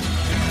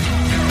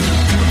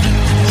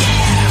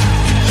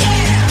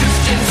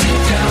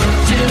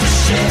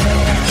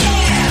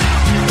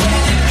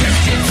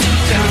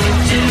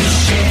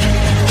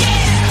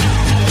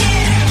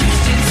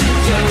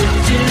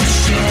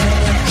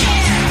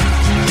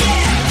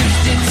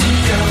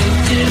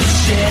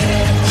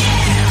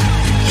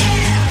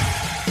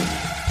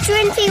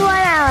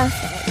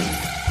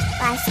 Elephants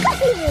by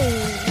Scotty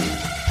Reed.